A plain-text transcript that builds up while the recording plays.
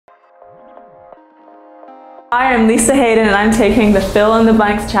Hi, I'm Lisa Haydon and I'm taking the Fill in the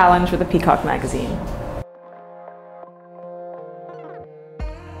Blanks challenge with the Peacock magazine.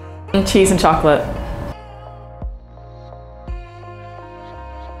 Cheese and chocolate.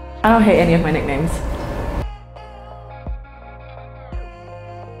 I don't hate any of my nicknames.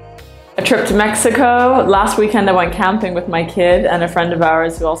 A trip to Mexico. Last weekend I went camping with my kid and a friend of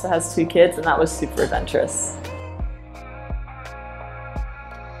ours who also has 2 kids, and that was super adventurous.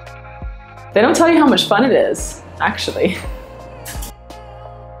 They don't tell you how much fun it is, actually.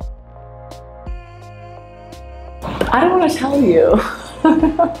 I don't want to tell you.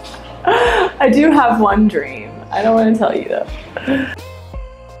 I do have one dream. I don't want to tell you though.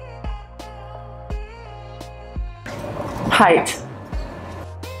 Height.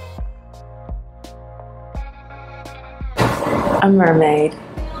 A mermaid.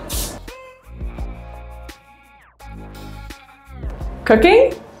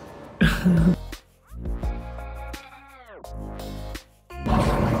 Cooking?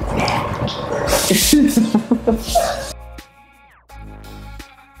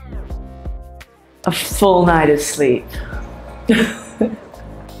 A full night of sleep.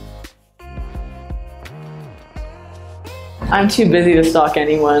 I'm too busy to stalk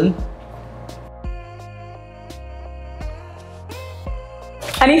anyone.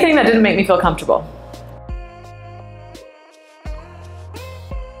 Anything that didn't make me feel comfortable.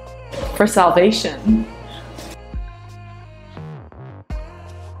 For salvation.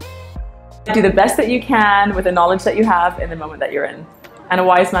 Do the best that you can with the knowledge that you have in the moment that you're in. And a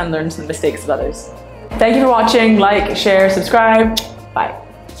wise man learns from the mistakes of others. Thank you for watching. Like, share, subscribe. Bye.